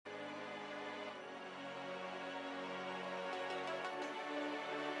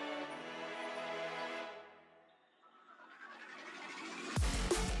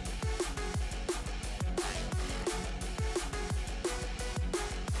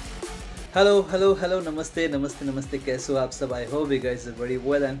Hello, namaste, namaste, namaste. कैसे हो आप सब? I hope you guys are very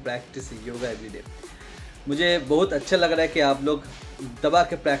well and practice yoga everyday. मुझे बहुत अच्छा लग रहा है कि आप लोग दबा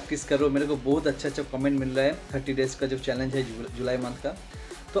के प्रैक्टिस करो. मेरे को बहुत अच्छा कमेंट मिल रहा है 30 डेज़ का जो चैलेंज है जुलाई मंथ का.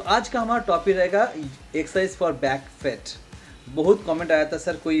 तो आज का हमारा टॉपिक रहेगा एक्सरसाइज फॉर बैक फैट. बहुत कमेंट आया था,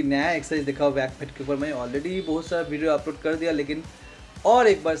 सर कोई नया एक्सरसाइज दिखाओ बैक फैट के ऊपर. मैंने ऑलरेडी बहुत सारा वीडियो अपलोड कर दिया, लेकिन और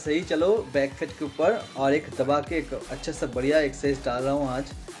एक बार सही चलो बैक फैट के ऊपर और एक दबा के एक अच्छा सा बढ़िया एक्सरसाइज डाल रहा हूँ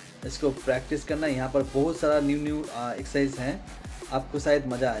आज. इसको प्रैक्टिस करना. यहाँ पर बहुत सारा न्यू एक्सरसाइज हैं, आपको शायद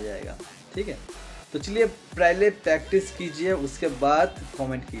मज़ा आ जाएगा. ठीक है, तो चलिए पहले प्रैक्टिस कीजिए, उसके बाद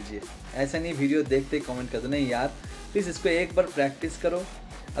कमेंट कीजिए. ऐसा नहीं वीडियो देखते ही कमेंट कर दो, नहीं यार. प्लीज़ इसको एक बार प्रैक्टिस करो.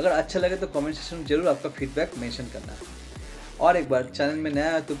 अगर अच्छा लगे तो कमेंट सेक्शन में जरूर आपका फीडबैक मेंशन करना. और एक बार चैनल में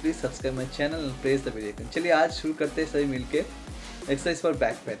नया है तो please subscribe my channel and press the bell icon. चलिए आज शुरू करते हैं सभी मिलके exercise for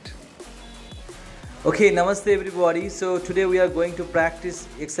back fat. Okay, namaste everybody. So today we are going to practice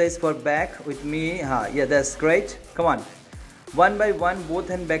exercise for back with me. Yeah, that's great. Come on. One by one, both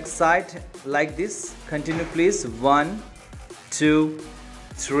hand back side like this. Continue please. 1, 2,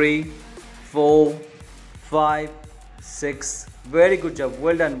 3, 4, 5, 6. Very good job.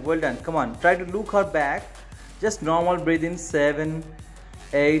 Well done, well done. Come on. Try to look her back. Just normal breathe in. 7,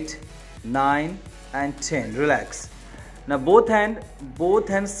 8, 9 and 10. Relax. Now both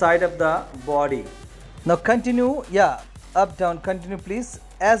hands side of the body. Now continue, up down, continue please.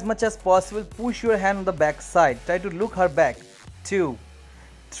 As much as possible, push your hand on the back side. Try to look her back. 2,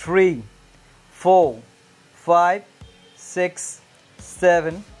 3, 4, 5, 6,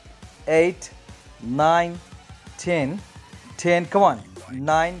 7, 8, 9, 10. 10, come on.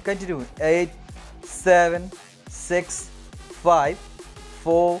 9, continue. 8, 7, 6, 5,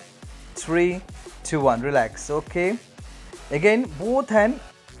 4, 3, 2, 1. Relax, okay. Again, both hand,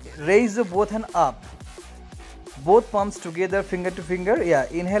 raise the both hand up. Both palms together, finger to finger.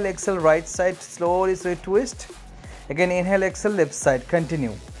 Inhale, exhale, right side, slowly twist. Again, inhale, exhale, left side.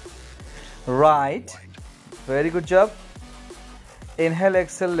 Continue. Right. Very good job. Inhale,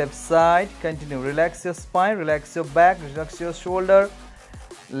 exhale, left side. Continue. Relax your spine, relax your back, relax your shoulder.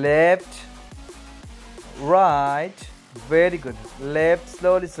 Left. Right. Very good. Left,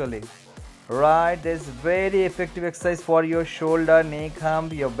 slowly. Right. This is very effective exercise for your shoulder, neck,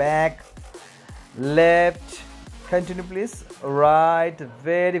 hump, your back. Left. Continue please. Right.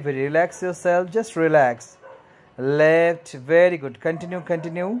 Very relax yourself. Just relax. Left. Very good. Continue.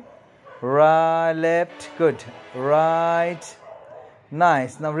 Right. Left. Good. Right.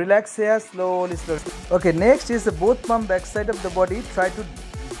 Nice. Now relax here. Slowly. Okay, next is the both palm back side of the body. Try to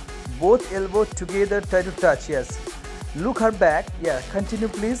both elbows together. Try to touch. Yes. Look her back. Continue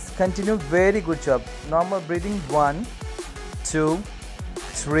please. Continue. Very good job. Normal breathing. 1, 2,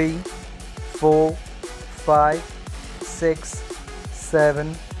 3, 4, 5, 6, 7.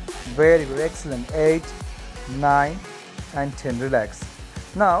 Very good. Excellent. 8, 9 and 10. Relax.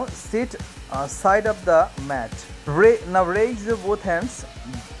 Now sit side of the mat. Now raise your both hands,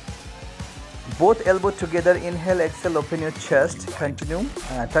 both elbows together. Inhale, exhale, open your chest. Continue.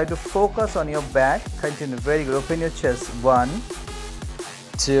 Try to focus on your back. Continue. Very good. Open your chest. 1,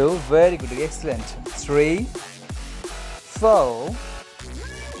 2. Very good. Excellent. 3, 4,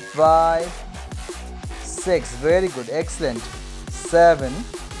 5, 6. Very good. Excellent. 7,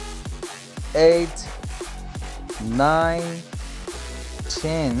 8, 9,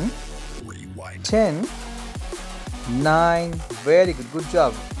 10. 10, 9. Very good. Good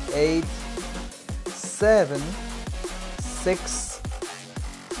job. 8, 7, 6,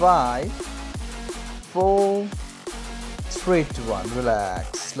 5, 4, 3, 2, 1.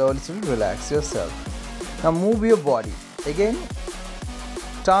 Relax. Slowly relax yourself. Now move your body. Again,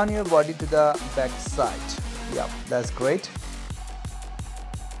 turn your body to the back side. That's great.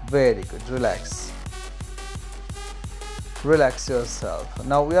 Very good. Relax yourself.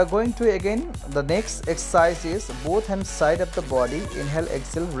 Now we are going to again, the next exercise is both hands side of the body. Inhale,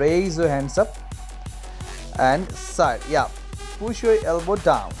 exhale, raise your hands up and side. Push your elbow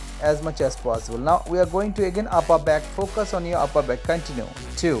down as much as possible. Now we are going to again upper back. Focus on your upper back. Continue.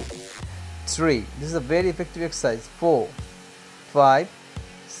 2, 3. This is a very effective exercise. 4, 5,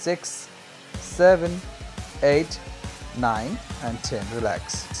 6, 7, 8, 9 and 10.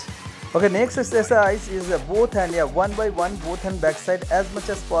 Relax. Okay, next exercise is both hand. One by one, both hand back side. As much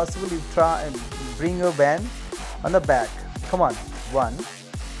as possible, you try and bring your band on the back. Come on. 1,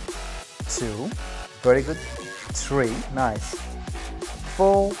 2. Very good. 3. Nice.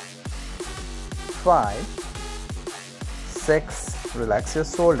 4, 5, 6. Relax your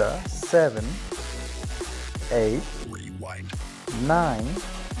shoulder. 7, 8, 9,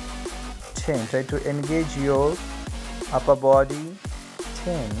 10. Try to engage your upper body.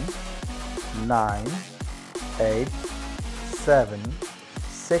 10, 9, 8, 7,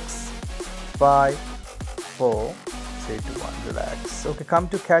 6, 5, 4, 3, 2, 1. Relax. Okay, come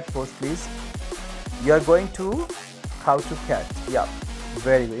to cat pose, please. You are going to cow to cat. Yeah,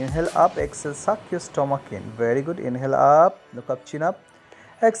 very good. Inhale up, exhale, suck your stomach in. Very good. Inhale up, look up, chin up.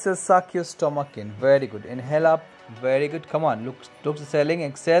 Exhale, suck your stomach in. Very good. Inhale up. Very good. Come on, look the ceiling.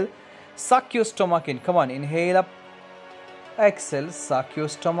 Exhale, suck your stomach in. Come on, inhale up. Exhale, suck your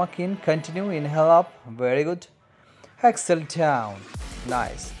stomach in. Continue. Inhale up. Very good. Exhale down.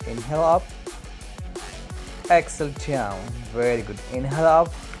 Nice. Inhale up. Exhale down. Very good. Inhale up.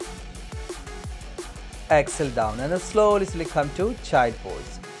 Exhale down, and then slowly come to child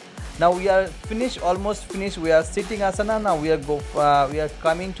pose. Now we are finished, almost finished. We are sitting asana. Now we are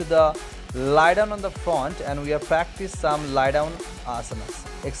coming to the lie down on the front, and we are practice some lie down asanas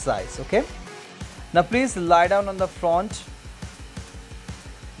exercise. Okay. Now please lie down on the front.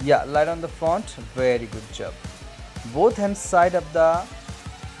 Yeah, lie down on the front. Very good job. Both hands side of the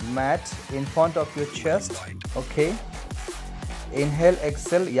mat in front of your chest. Okay. Inhale,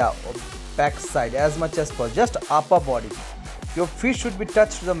 exhale. Yeah, back side as much as possible. Just upper body. Your feet should be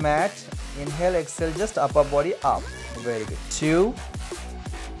touched to the mat. Inhale, exhale. Just upper body up. Very good. 2,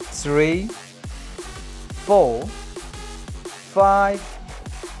 3, 4, 5,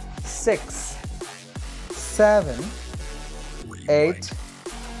 6, 7, 8,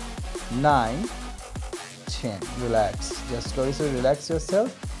 9, 10. Relax. Just slowly relax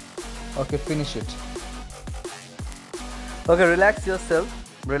yourself. Okay, finish it. Okay, relax yourself.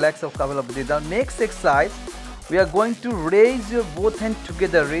 Relax a couple of breaths. Now next exercise, we are going to raise your both hands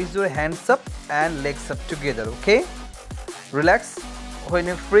together. Raise your hands up and legs up together. Okay, relax. When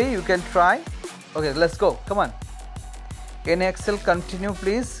you're free, you can try. Okay, let's go. Come on. In exhale, continue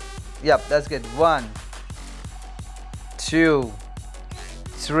please. Yep, that's good. 1, 2,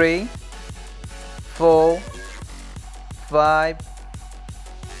 3, 4, 5,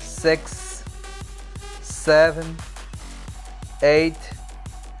 6, 7, 8,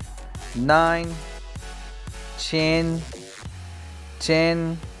 9, 10,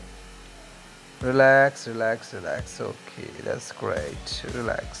 10. Relax, relax, relax. Okay, that's great.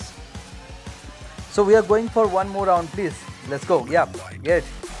 Relax. So we are going for one more round, please. Let's go. Yeah, get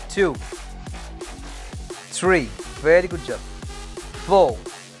 2, 3. Very good job. 4,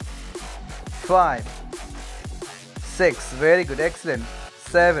 5, 6. Very good. Excellent.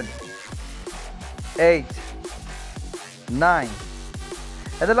 7, 8, 9.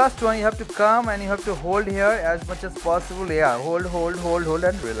 And the last one, you have to come and you have to hold here as much as possible. Yeah, hold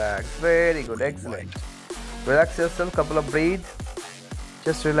and relax. Very good. Excellent. Relax yourself. Couple of breathe.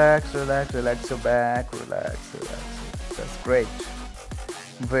 Just relax, relax, relax your back. Relax, relax. That's great.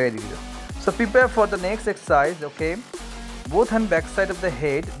 Very good. So prepare for the next exercise. Okay. Both hand back side of the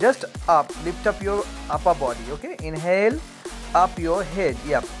head. Just up. Lift up your upper body. Okay. Inhale. Up your head.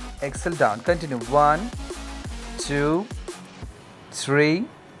 Yep. Exhale down. Continue. 1, 2, 3,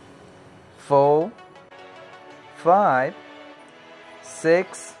 4, 5,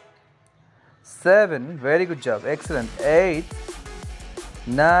 6, 7. Very good job. Excellent. 8,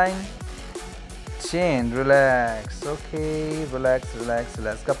 9, 10. Relax. Okay. Relax, relax,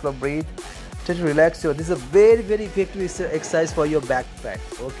 relax. Couple of breathe. Just relax your. This is a very, very effective exercise for your back fat.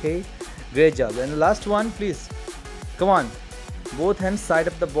 Okay. Great job. And the last one, please. Come on. Both hands side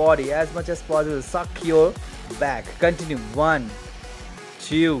of the body as much as possible. Suck your back. Continue. 1,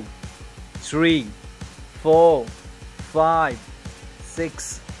 2, 3, 4, 5,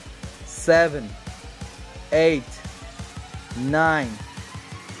 6, 7, 8, 9,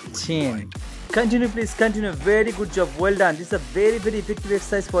 10. Continue, please. Continue. Very good job. Well done. This is a very, very effective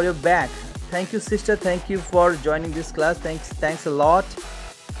exercise for your back. Thank you, sister. Thank you for joining this class. Thanks a lot.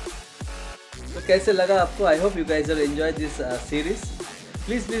 तो कैसे लगा आपको? I hope you guys are enjoy this series.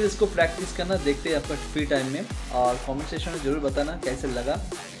 Please इसको practice करना. देखते हैं आपका free time में, और कमेंट सेक्शन में ज़रूर बताना कैसे लगा.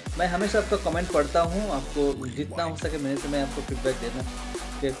 मैं हमेशा आपका कमेंट पढ़ता हूँ. आपको जितना हो सके मेरे से मैं आपको फीडबैक देना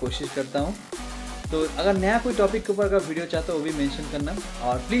की कोशिश करता हूँ. तो अगर नया कोई टॉपिक के ऊपर अगर वीडियो चाहते हो वो भी मेंशन करना.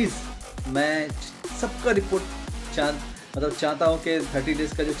 और प्लीज़ मैं सबका रिपोर्ट चाहता हूँ कि 30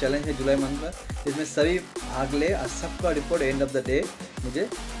 डेज़ का जो चैलेंज है जुलाई मंथ का, इसमें सभी भाग ले और सबका report end of the day मुझे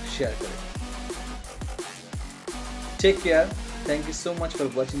शेयर करें. Take care. Thank you so much for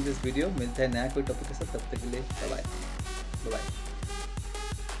watching this video. मिलता है नया कोई टॉपिक के साथ. तब तक के लिए बाय बाय.